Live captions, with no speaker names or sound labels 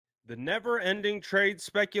The never-ending trade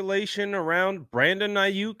speculation around Brandon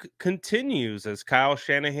Aiyuk continues as Kyle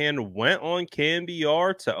Shanahan went on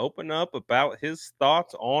KNBR to open up about his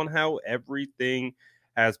thoughts on how everything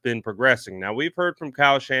has been progressing. Now, we've heard from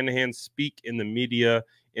Kyle Shanahan speak in the media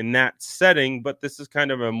in that setting, but this is kind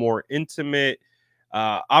of a more intimate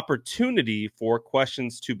opportunity for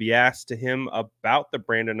questions to be asked to him about the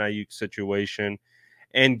Brandon Aiyuk situation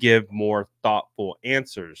and give more thoughtful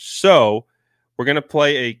answers. So, we're going to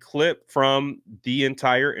play a clip from the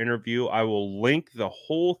entire interview. I will link the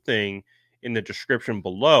whole thing in the description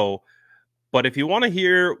below. But if you want to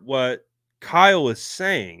hear what Kyle is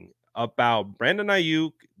saying about Brandon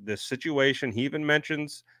Aiyuk, the situation, he even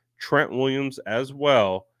mentions Trent Williams as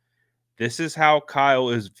well. This is how Kyle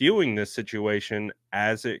is viewing this situation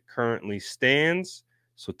as it currently stands.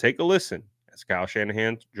 So take a listen as Kyle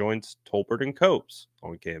Shanahan joins Tolbert and Copes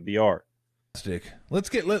on KNBR. Let's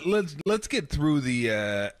get through the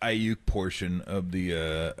Aiyuk portion of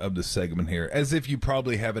the segment here, as if you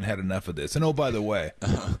probably haven't had enough of this. And oh, by the way,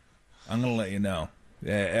 I'm gonna let you know.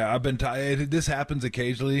 I've been this happens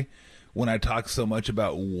occasionally when I talk so much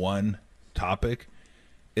about one topic,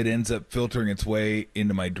 it ends up filtering its way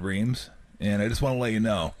into my dreams. And I just want to let you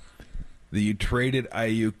know that you traded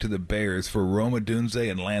Aiyuk to the Bears for Rome Odunze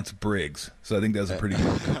and Lance Briggs. So I think that's a pretty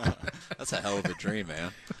good. That's a hell of a dream,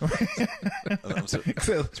 man. I'm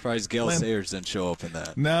surprised Gale Sayers didn't show up in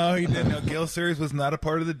that. No, he didn't. No, Gale Sayers was not a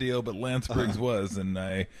part of the deal, but Lance Briggs was. And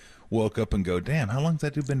I woke up and go, damn, how long has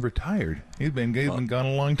that dude been retired? He's been gone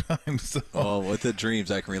a long time. So. Oh, with the dreams,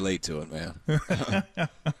 I can relate to it, man.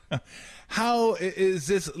 How is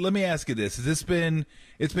this? Let me ask you this. It's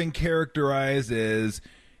been characterized as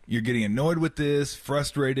you're getting annoyed with this,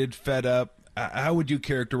 frustrated, fed up. How would you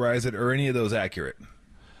characterize it? Or any of those accurate?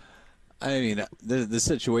 I mean, the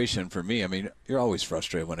situation for me, I mean, you're always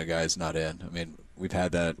frustrated when a guy's not in. I mean, we've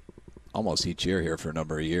had that almost each year here for a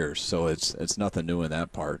number of years, so it's nothing new in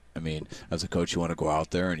that part. I mean, as a coach, you want to go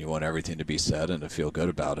out there and you want everything to be said and to feel good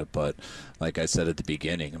about it. But like I said at the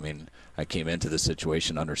beginning, I mean, I came into the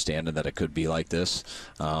situation understanding that it could be like this,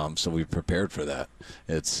 so we prepared for that.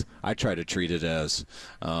 I try to treat it as,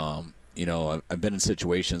 you know, I've been in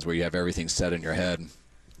situations where you have everything set in your head,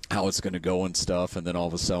 how it's going to go and stuff, and then all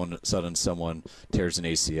of a sudden someone tears an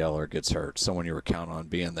ACL or gets hurt, someone you were counting on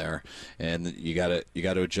being there, and you got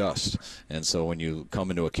to adjust. And so when you come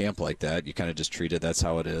into a camp like that, you kind of just treat it, that's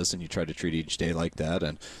how it is, and you try to treat each day like that.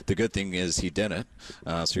 And the good thing is he didn't,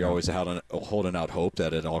 so you're always holding out hope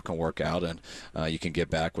that it all can work out and you can get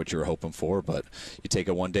back what you were hoping for. But you take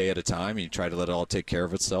it one day at a time, and you try to let it all take care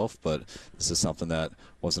of itself. But this is something that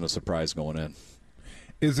wasn't a surprise going in.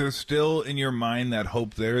 Is there still in your mind that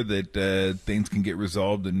hope there that things can get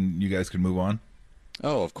resolved and you guys can move on?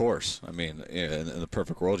 Oh, of course. I mean, in the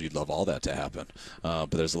perfect world, you'd love all that to happen.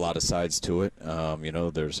 But there's a lot of sides to it. You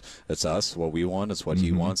know, it's us, what we want, it's what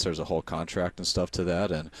he wants. There's a whole contract and stuff to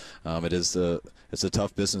that, and it's a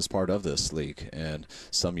tough business part of this league. And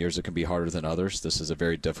some years it can be harder than others. This is a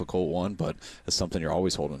very difficult one, but it's something you're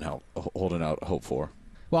always holding out hope for.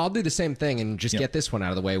 Well, I'll do the same thing and just get this one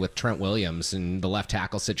out of the way with Trent Williams and the left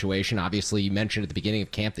tackle situation. Obviously, you mentioned at the beginning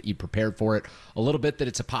of camp that you prepared for it a little bit, that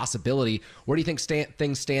it's a possibility. Where do you think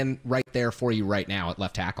things stand right there for you right now at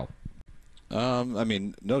left tackle? I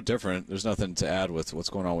mean, no different. There's nothing to add with what's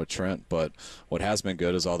going on with Trent, but what has been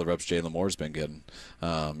good is all the reps Jalen Moore's been getting. You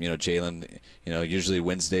know, Jalen, you know, usually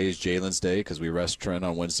Wednesday is Jalen's day because we rest Trent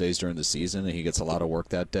on Wednesdays during the season, and he gets a lot of work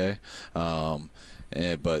that day.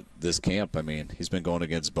 But this camp, I mean, he's been going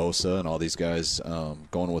against Bosa and all these guys,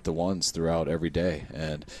 going with the ones throughout every day,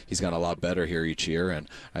 and he's gotten a lot better here each year. And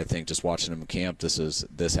I think just watching him in camp, this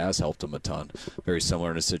has helped him a ton. Very similar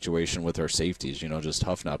in a situation with our safeties, you know, just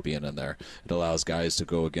Huff not being in there. It allows guys to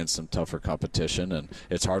go against some tougher competition, and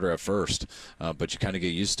it's harder at first, but you kind of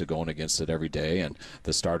get used to going against it every day. And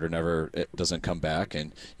the starter it doesn't come back,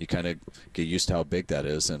 and you kind of get used to how big that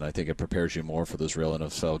is. And I think it prepares you more for those real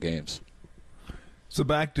NFL games. So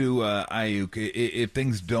back to Aiyuk, if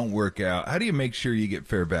things don't work out, how do you make sure you get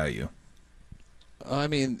fair value? I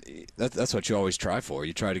mean, that's what you always try for.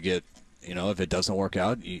 You try to get, you know, if it doesn't work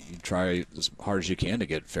out, you try as hard as you can to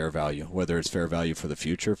get fair value, whether it's fair value for the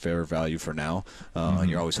future, fair value for now. And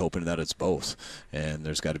you're always hoping that it's both. And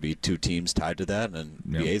there's got to be two teams tied to that, and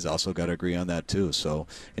VA's also got to agree on that too. So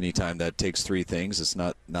anytime that takes three things, it's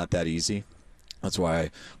not that easy. That's why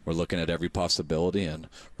we're looking at every possibility and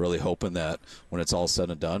really hoping that when it's all said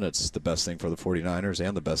and done, it's the best thing for the 49ers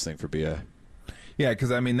and the best thing for BA. Yeah,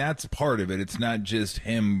 because, I mean, that's part of it. It's not just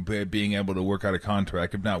him being able to work out a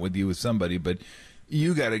contract, if not with you, with somebody, but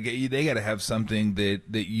they gotta have something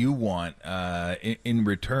that you want in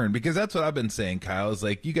return, because that's what I've been saying, Kyle, is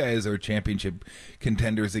like, you guys are championship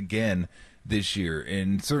contenders again this year,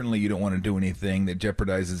 and certainly you don't want to do anything that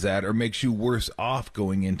jeopardizes that or makes you worse off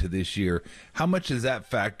going into this year. How much does that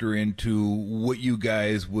factor into what you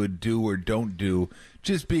guys would do or don't do,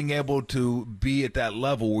 just being able to be at that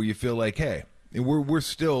level where you feel like, hey, we're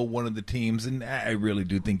still one of the teams, and I really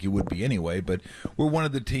do think you would be anyway, but we're one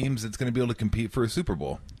of the teams that's going to be able to compete for a Super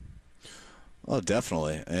Bowl? Oh,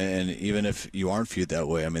 definitely. And even if you aren't viewed that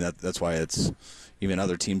way, I mean, that's why it's even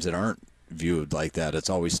other teams that aren't viewed like that, it's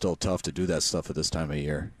always still tough to do that stuff at this time of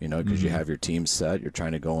year, because you have your team set, you're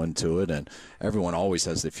trying to go into it, and everyone always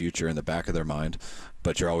has the future in the back of their mind,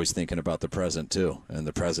 but you're always thinking about the present too, and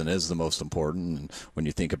the present is the most important. And when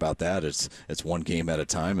you think about that, it's one game at a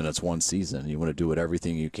time, and it's one season. You want to do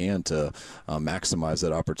everything you can to maximize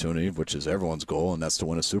that opportunity, which is everyone's goal, and that's to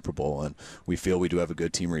win a Super Bowl. And we feel we do have a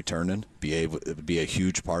good team returning, be a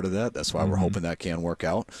huge part of that. That's why we're hoping that can work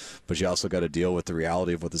out. But you also got to deal with the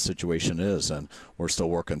reality of what the situation is, and we're still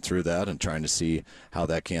working through that and trying to see how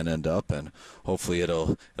that can end up. And hopefully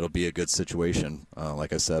it'll be a good situation,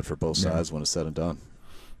 like I said, for both sides when it's said and done.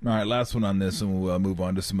 All right, last one on this, and we'll move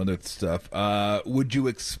on to some other stuff. Would you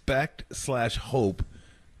expect / hope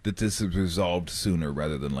that this is resolved sooner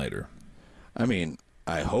rather than later? I mean,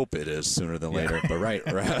 I hope it is sooner than later, but right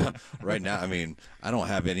now, I mean, I don't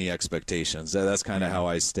have any expectations. That's kind of how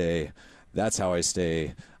I stay. That's how I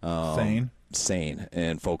stay sane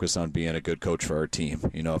and focus on being a good coach for our team.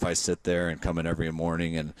 If I sit there and come in every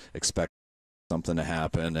morning and expect something to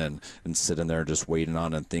happen and sitting there just waiting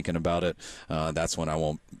on and thinking about it, that's when I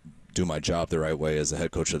won't do my job the right way as the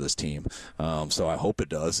head coach of this team. So I hope it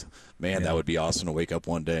does. Man, that would be awesome to wake up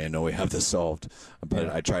one day and know we have this solved. But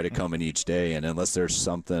I try to come in each day, and unless there's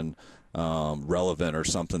something relevant or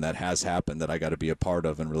something that has happened that I got to be a part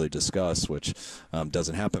of and really discuss, which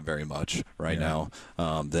doesn't happen very much right now,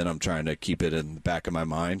 then I'm trying to keep it in the back of my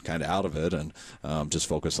mind, kind of out of it, and just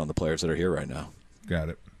focus on the players that are here right now. Got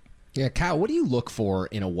it. Yeah, Kyle, what do you look for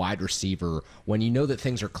in a wide receiver when you know that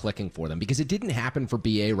things are clicking for them? Because it didn't happen for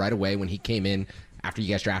BA right away when he came in after you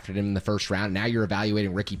guys drafted him in the first round. Now you're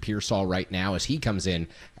evaluating Ricky Pearsall right now as he comes in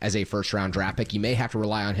as a first-round draft pick. You may have to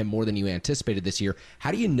rely on him more than you anticipated this year. How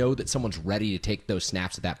do you know that someone's ready to take those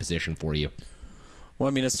snaps at that position for you? Well,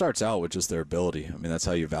 I mean, it starts out with just their ability. I mean, that's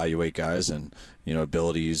how you evaluate guys, and,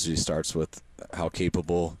 ability usually starts with how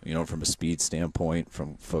capable, from a speed standpoint,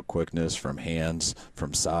 from foot quickness, from hands,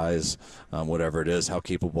 from size, whatever it is, how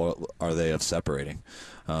capable are they of separating?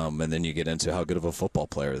 And then you get into how good of a football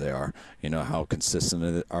player they are. How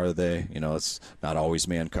consistent are they? It's not always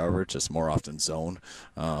man coverage. It's more often zone.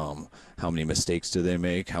 How many mistakes do they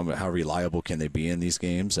make? How reliable can they be in these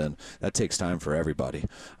games? And that takes time for everybody.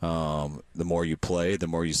 The more you play, the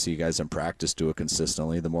more you see guys in practice do it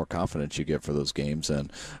consistently, the more confidence you get for those games.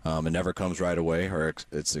 And it never comes right away, or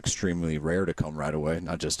it's extremely rare to come right away,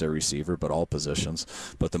 not just a receiver, but all positions.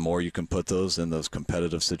 But the more you can put those in those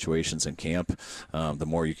competitive situations in camp, the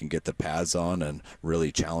more you can get the pads on and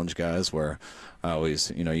really challenge guys. Where I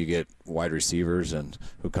always, you get wide receivers and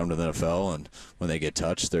who come to the NFL, and when they get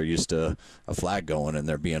touched, they're used to a flag going and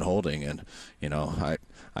they're being holding. And,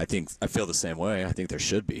 I think I feel the same way. I think there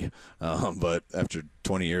should be. But after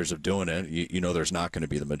 20 years of doing it, there's not going to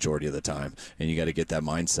be the majority of the time. And you got to get that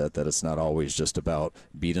mindset that it's not always just about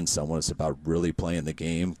beating someone. It's about really playing the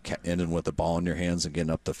game, ending with the ball in your hands and getting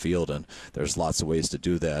up the field. And there's lots of ways to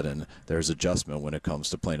do that. And there's adjustment when it comes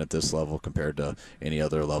to playing at this level compared to any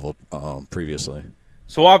other level previously.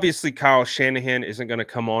 So obviously Kyle Shanahan isn't going to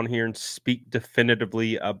come on here and speak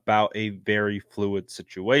definitively about a very fluid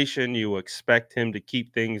situation. You expect him to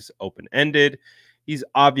keep things open-ended. He's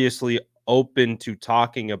obviously open to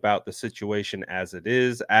talking about the situation as it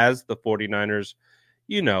is, as the 49ers,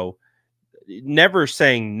 never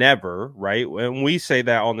saying never, right? And we say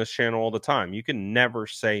that on this channel all the time. You can never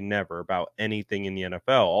say never about anything in the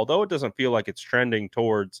NFL. Although it doesn't feel like it's trending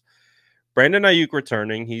towards Brandon Aiyuk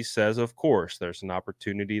returning, he says, of course, there's an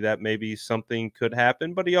opportunity that maybe something could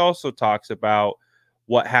happen, but he also talks about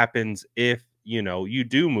what happens if, you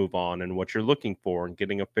do move on and what you're looking for and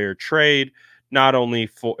getting a fair trade, not only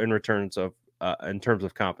for in terms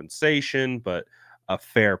of compensation, but a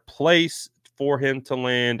fair place for him to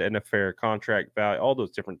land and a fair contract value, all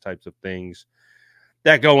those different types of things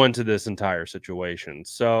that go into this entire situation.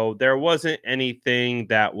 So there wasn't anything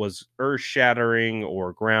that was earth-shattering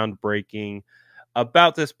or groundbreaking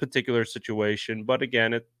about this particular situation. But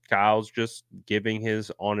again, Kyle's just giving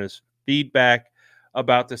his honest feedback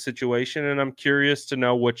about the situation. And I'm curious to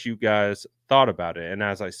know what you guys thought about it. And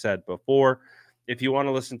as I said before, If you want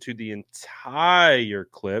to listen to the entire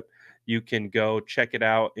clip, you can go check it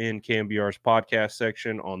out in KMBR's podcast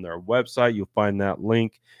section on their website. You'll find that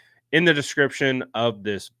link in the description of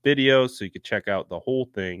this video, so you can check out the whole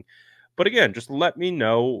thing. But again, just let me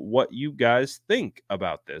know what you guys think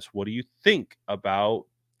about this. What do you think about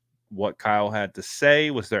what Kyle had to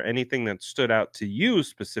say? Was there anything that stood out to you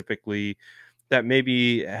specifically that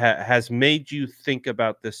maybe has made you think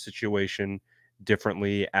about this situation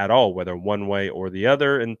differently at all, whether one way or the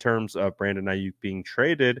other, in terms of Brandon Aiyuk being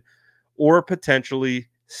traded or potentially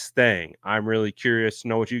staying? I'm really curious to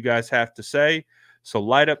know what you guys have to say. So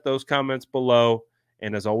light up those comments below.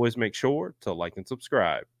 And as always, make sure to like and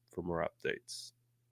subscribe for more updates.